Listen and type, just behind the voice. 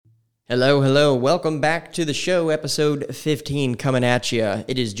Hello, hello. Welcome back to the show, episode 15 coming at you.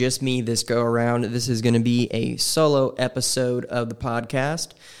 It is just me this go around. This is going to be a solo episode of the podcast.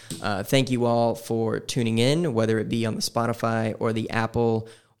 Thank you all for tuning in, whether it be on the Spotify or the Apple,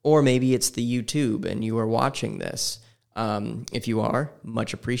 or maybe it's the YouTube and you are watching this. If you are,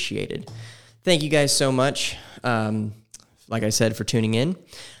 much appreciated. Thank you guys so much, like I said, for tuning in.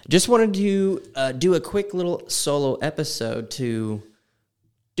 Just wanted to do a quick little solo episode to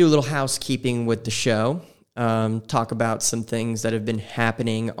do a little housekeeping with the show, talk about some things that have been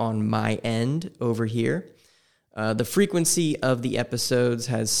happening on my end over here. The frequency of the episodes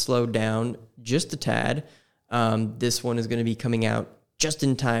has slowed down just a tad. This one is going to be coming out just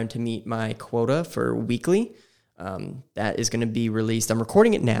in time to meet my quota for weekly. That is going to be released. I'm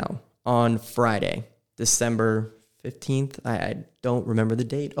recording it now on Friday, December 15th. I don't remember the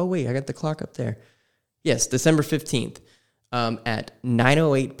date. Oh, wait, I got the clock up there. Yes, December 15th. At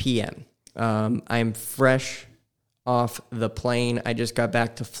 9:08 p.m. I'm fresh off the plane. I just got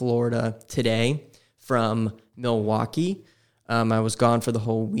back to Florida today from Milwaukee. I was gone for the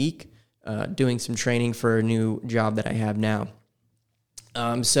whole week doing some training for a new job that I have now.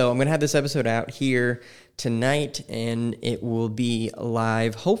 So I'm going to have this episode out here tonight, and it will be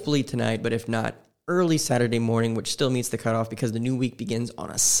live hopefully tonight, but if not, early Saturday morning, which still meets the cutoff because the new week begins on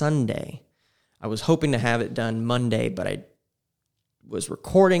a Sunday. I was hoping to have it done Monday, but I was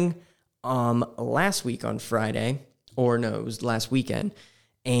recording last week on Friday, or no, it was last weekend,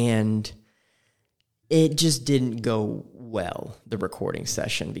 and it just didn't go well, the recording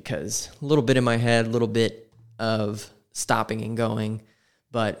session, because a little bit in my head, a little bit of stopping and going,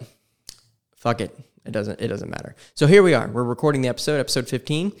 but fuck it, it doesn't matter. So here we are, we're recording the episode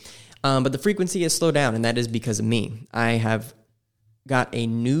 15, but the frequency has slowed down, and that is because of me. I have got a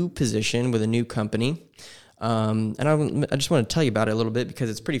new position with a new company. And I just want to tell you about it a little bit because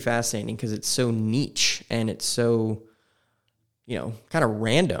it's pretty fascinating because it's so niche and it's so, kind of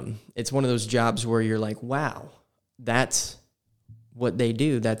random. It's one of those jobs where you're like, wow, that's what they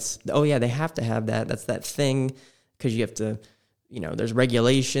do. They have to have that. That's that thing because you have to, there's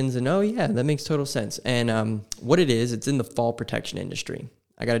regulations and that makes total sense. And what it is, it's in the fall protection industry.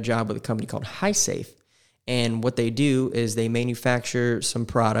 I got a job with a company called HiSafe. And what they do is they manufacture some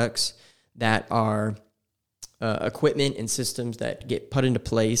products that are equipment and systems that get put into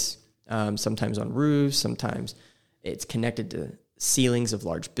place, sometimes on roofs, sometimes it's connected to ceilings of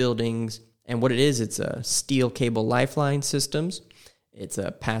large buildings. And what it is, it's a steel cable lifeline systems. It's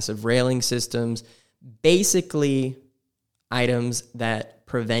a passive railing systems, basically items that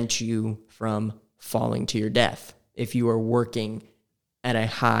prevent you from falling to your death if you are working at a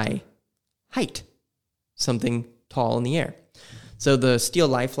high height, something tall in the air. So the steel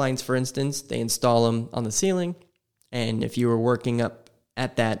lifelines, for instance, they install them on the ceiling, and if you were working up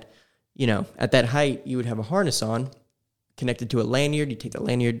at that, at that height, you would have a harness on, connected to a lanyard. You take the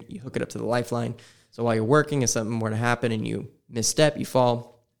lanyard, you hook it up to the lifeline. So while you're working, if something were to happen and you misstep, you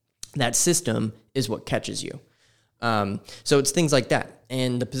fall, that system is what catches you. So it's things like that.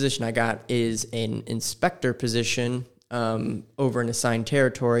 And the position I got is an inspector position over an assigned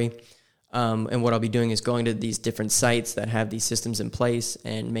territory. And what I'll be doing is going to these different sites that have these systems in place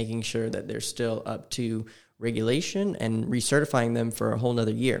and making sure that they're still up to regulation and recertifying them for a whole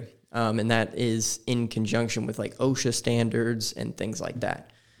nother year. And that is in conjunction with like OSHA standards and things like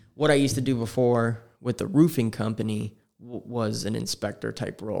that. What I used to do before with the roofing company was an inspector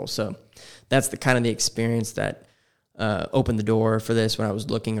type role. So that's the kind of the experience that opened the door for this when I was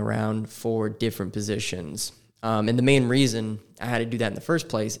looking around for different positions. And the main reason I had to do that in the first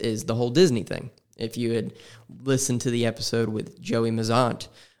place is the whole Disney thing. If you had listened to the episode with Joey Mazant,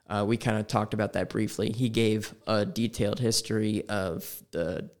 we kind of talked about that briefly. He gave a detailed history of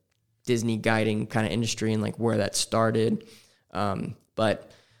the Disney guiding kind of industry and like where that started.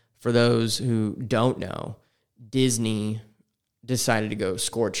 But for those who don't know, Disney decided to go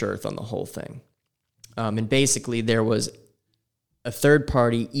scorch earth on the whole thing. And basically there was a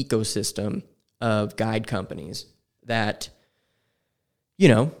third-party ecosystem of guide companies that,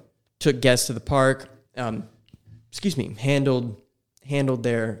 took guests to the park, handled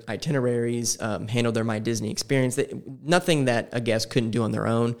their itineraries, handled their My Disney experience. Nothing that a guest couldn't do on their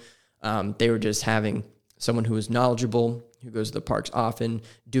own. They were just having someone who was knowledgeable, who goes to the parks often,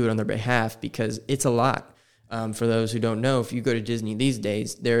 do it on their behalf because it's a lot. For those who don't know, if you go to Disney these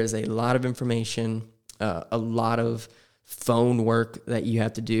days, there is a lot of information, a lot of phone work that you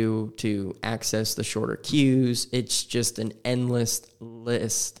have to do to access the shorter queues. It's just an endless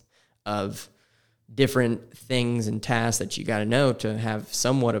list of different things and tasks that you got to know to have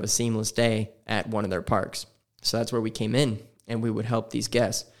somewhat of a seamless day at one of their parks. So that's where we came in, and we would help these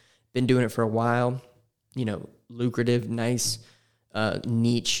guests. been doing it for a while, lucrative, nice,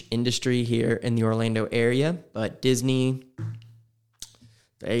 niche industry here in the Orlando area. But Disney,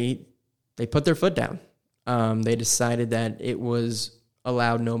 they put their foot down. They decided that it was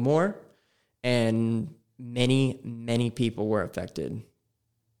allowed no more, and many people were affected.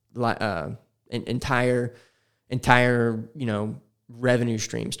 Entire revenue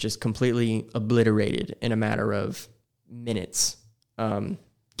streams just completely obliterated in a matter of minutes,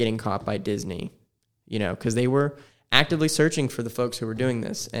 getting caught by Disney, because they were actively searching for the folks who were doing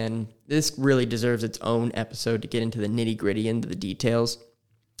this. And this really deserves its own episode to get into the nitty-gritty, into the details,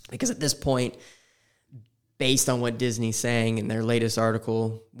 because at this point, based on what Disney's saying in their latest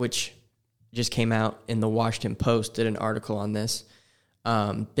article, which just came out in the Washington Post, did an article on this.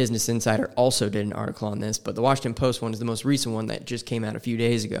 Business Insider also did an article on this, but the Washington Post one is the most recent one that just came out a few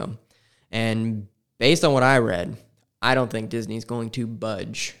days ago. And based on what I read, I don't think Disney's going to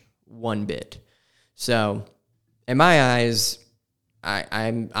budge one bit. So, in my eyes,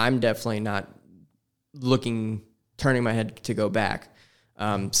 I'm definitely not turning my head to go back.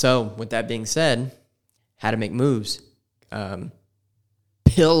 So, with that being said, how to make moves.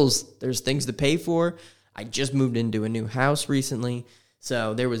 Bills, there's things to pay for. I just moved into a new house recently,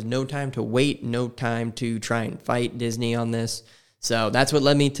 so there was no time to wait, no time to try and fight Disney on this. So that's what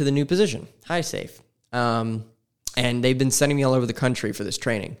led me to the new position, High Safe. And they've been sending me all over the country for this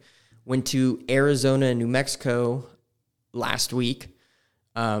training. Went to Arizona and New Mexico last week.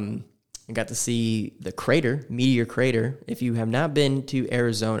 I got to see the crater, Meteor Crater. If you have not been to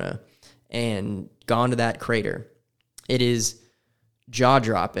Arizona and gone to that crater, it is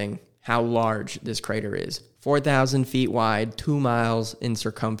jaw-dropping how large this crater is. 4,000 feet wide, 2 miles in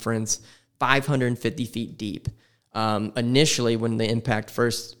circumference, 550 feet deep. Initially, when the impact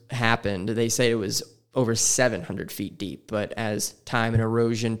first happened, they said it was over 700 feet deep, but as time and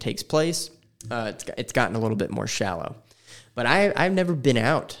erosion takes place, it's gotten a little bit more shallow. But I've never been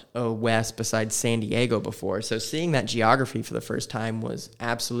out west besides San Diego before, so seeing that geography for the first time was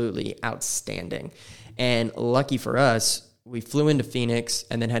absolutely outstanding. And lucky for us, we flew into Phoenix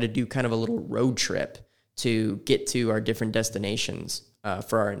and then had to do kind of a little road trip to get to our different destinations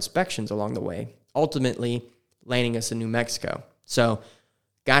for our inspections along the way, ultimately landing us in New Mexico. So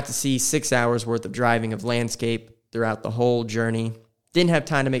got to see 6 hours worth of driving of landscape throughout the whole journey. Didn't have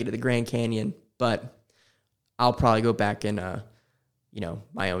time to make it to the Grand Canyon, but I'll probably go back in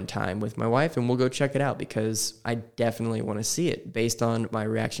my own time with my wife, and we'll go check it out because I definitely want to see it. Based on my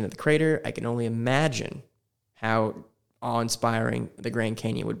reaction to the crater, I can only imagine how awe-inspiring the Grand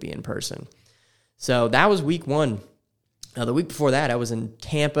Canyon would be in person. So that was week one. Now, the week before that, I was in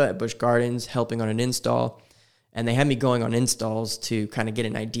Tampa at Busch Gardens helping on an install, and they had me going on installs to kind of get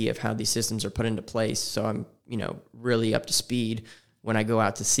an idea of how these systems are put into place. So I'm, really up to speed when I go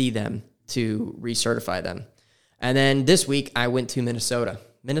out to see them to recertify them. And then this week, I went to Minnesota.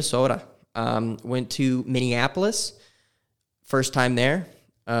 Went to Minneapolis. First time there.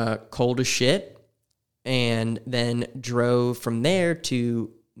 Cold as shit. And then drove from there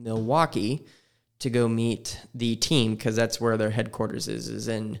to Milwaukee to go meet the team because that's where their headquarters is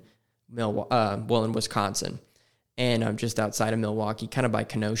in in Wisconsin. And I'm just outside of Milwaukee, kind of by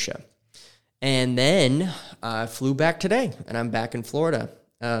Kenosha. And then I flew back today, and I'm back in Florida.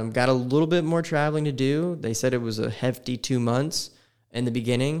 Got a little bit more traveling to do. They said it was a hefty 2 months in the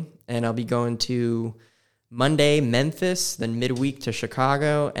beginning, and I'll be going to Monday, Memphis, then midweek to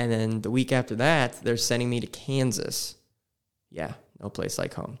Chicago, and then the week after that, they're sending me to Kansas. Yeah, no place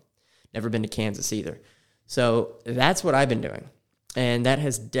like home. Never been to Kansas either. So that's what I've been doing, and that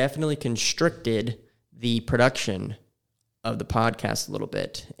has definitely constricted the production of the podcast a little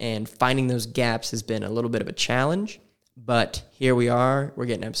bit, and finding those gaps has been a little bit of a challenge, but here we are. We're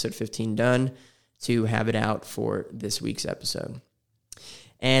getting episode 15 done to have it out for this week's episode.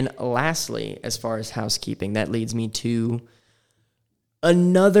 And lastly, as far as housekeeping, that leads me to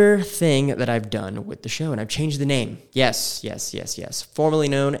another thing that I've done with the show, and I've changed the name. Yes. Formerly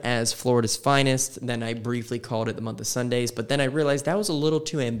known as Florida's Finest, then I briefly called it the Month of Sundays, but then I realized that was a little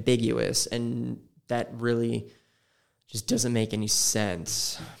too ambiguous, and that really just doesn't make any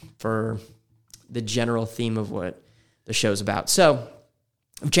sense for the general theme of what the show's about. So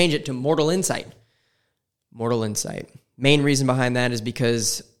I've changed it to Mortal Insight. Mortal Insight. Main reason behind that is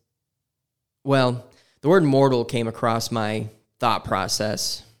because, the word mortal came across my thought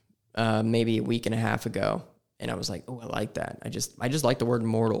process maybe a week and a half ago, and I was like, oh, I like that. I just like the word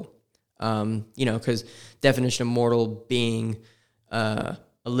mortal, because definition of mortal being a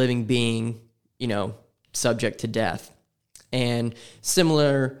living being, subject to death. And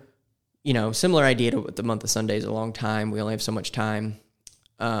similar idea to the Month of Sundays, a long time. We only have so much time.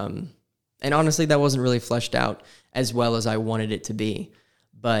 And honestly, that wasn't really fleshed out as well as I wanted it to be.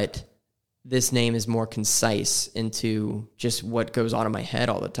 But this name is more concise into just what goes on in my head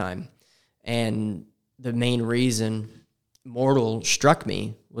all the time. And the main reason Mortal struck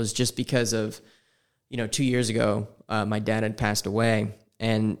me was just because of, 2 years ago, my dad had passed away,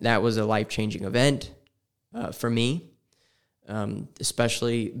 and that was a life-changing event for me,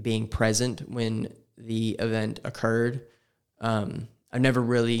 especially being present when the event occurred. I've never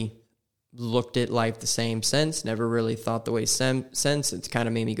really looked at life the same since, never really thought the way since. It's kind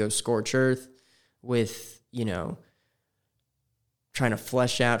of made me go scorch earth with, trying to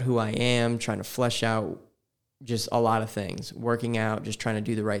flesh out who I am, trying to flesh out just a lot of things, working out, just trying to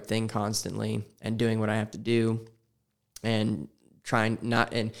do the right thing constantly and doing what I have to do and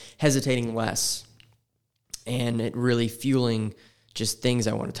hesitating less, and it really fueling just things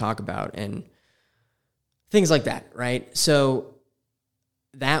I want to talk about and things like that, right? So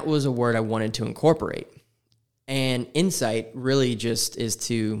that was a word I wanted to incorporate. And insight really just is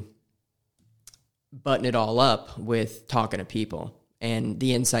to button it all up with talking to people and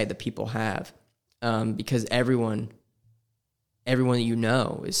the insight that people have. Because everyone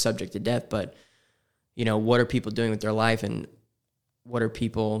that is subject to death, but, what are people doing with their life, and what are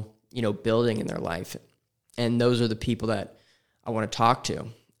people, building in their life? And those are the people that I want to talk to.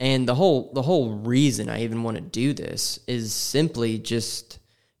 And the whole reason I even want to do this is simply just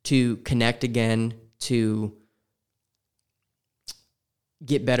to connect again, to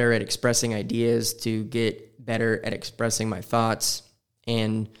get better at expressing ideas, to get better at expressing my thoughts,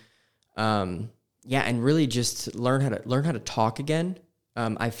 and and really just learn how to talk again.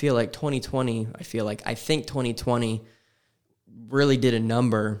 I think 2020 really did a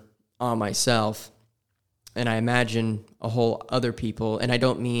number on myself, and I imagine a whole other people, and I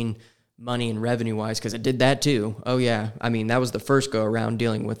don't mean money and revenue wise, because it did that too. Oh yeah, I mean, that was the first go around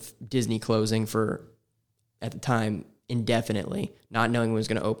dealing with Disney closing for, at the time, indefinitely, not knowing when it was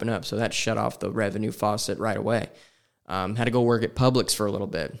going to open up, so that shut off the revenue faucet right away. Had to go work at Publix for a little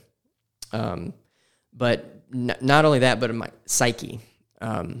bit. But not only that, but in my psyche,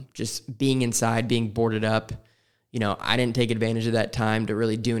 just being inside, being boarded up, I didn't take advantage of that time to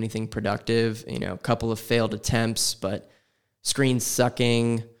really do anything productive. A couple of failed attempts, but screen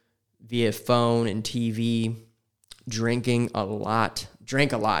sucking via phone and TV, drank a lot.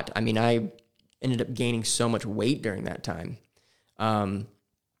 I mean, I ended up gaining so much weight during that time.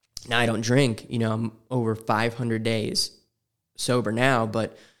 Now I don't drink, I'm over 500 days sober now,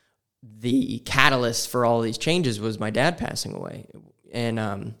 but the catalyst for all these changes was my dad passing away.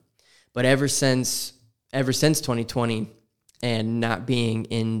 And, but ever since 2020 and not being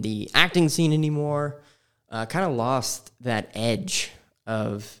in the acting scene anymore, kind of lost that edge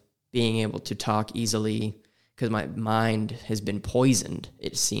of being able to talk easily, because my mind has been poisoned,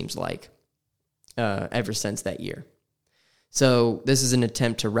 it seems like, ever since that year. So this is an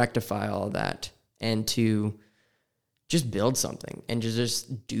attempt to rectify all of that and to just build something and to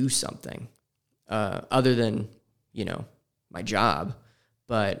just do something other than, my job.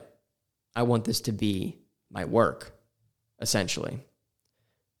 But I want this to be my work, essentially.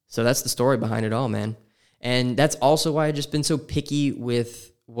 So that's the story behind it all, man. And that's also why I've just been so picky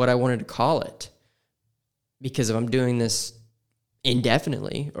with what I wanted to call it. Because if I'm doing this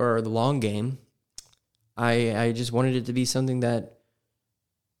indefinitely or the long game, I just wanted it to be something that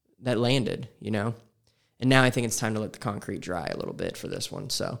landed, And now I think it's time to let the concrete dry a little bit for this one.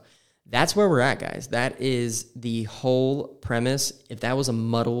 So that's where we're at, guys. That is the whole premise. If that was a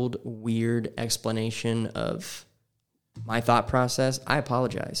muddled, weird explanation of my thought process, I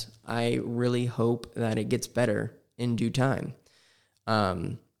apologize. I really hope that it gets better in due time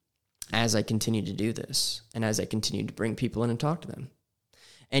as I continue to do this and as I continue to bring people in and talk to them.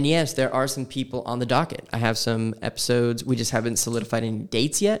 And yes, there are some people on the docket. I have some episodes. We just haven't solidified any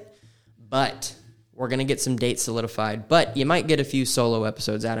dates yet, but we're going to get some dates solidified. But you might get a few solo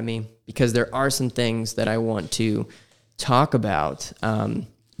episodes out of me because there are some things that I want to talk about.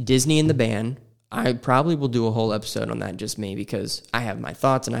 Disney and the ban. I probably will do a whole episode on that, just me, because I have my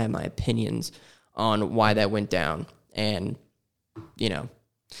thoughts and I have my opinions on why that went down. And,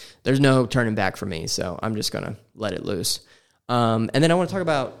 there's no turning back for me, so I'm just going to let it loose. And then I want to talk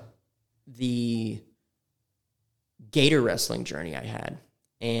about the gator wrestling journey I had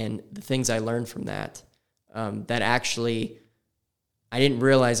and the things I learned from that, that actually I didn't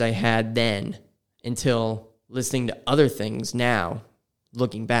realize I had then until listening to other things now.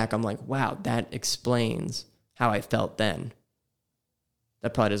 Looking back, I'm like, wow, that explains how I felt then.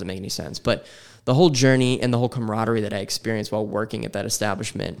 That probably doesn't make any sense. But the whole journey and the whole camaraderie that I experienced while working at that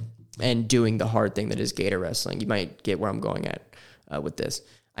establishment and doing the hard thing that is gator wrestling, you might get where I'm going at. with this.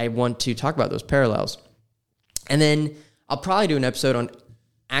 I want to talk about those parallels. And then I'll probably do an episode on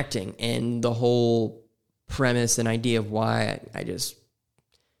acting and the whole premise and idea of why I just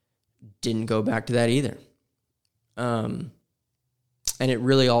didn't go back to that either. And it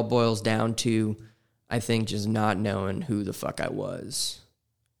really all boils down to, I think, just not knowing who the fuck I was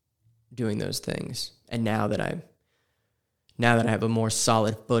doing those things. And now that I have a more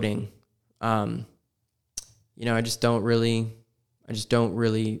solid footing, I just don't really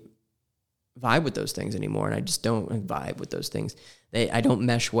vibe with those things anymore. And I just don't vibe with those things. I don't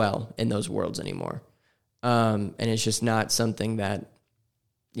mesh well in those worlds anymore. And it's just not something that,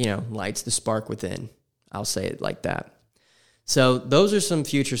 lights the spark within. I'll say it like that. So those are some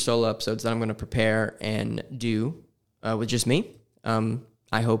future solo episodes that I'm going to prepare and do with just me.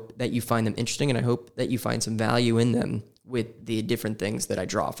 I hope that you find them interesting, and I hope that you find some value in them with the different things that I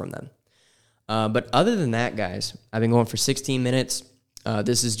draw from them. But other than that, guys, I've been going for 16 minutes.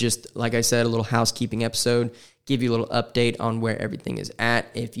 This is just, like I said, a little housekeeping episode, give you a little update on where everything is at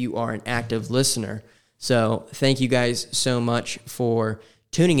if you are an active listener. So thank you guys so much for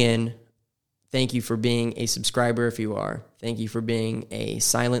tuning in. Thank you for being a subscriber if you are. Thank you for being a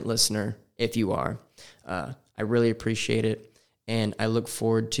silent listener if you are. I really appreciate it, and I look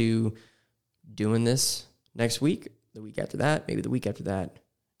forward to doing this next week, the week after that, maybe the week after that,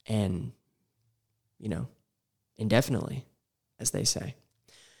 and, indefinitely, as they say.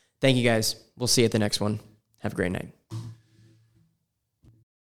 Thank you, guys. We'll see you at the next one. Have a great night.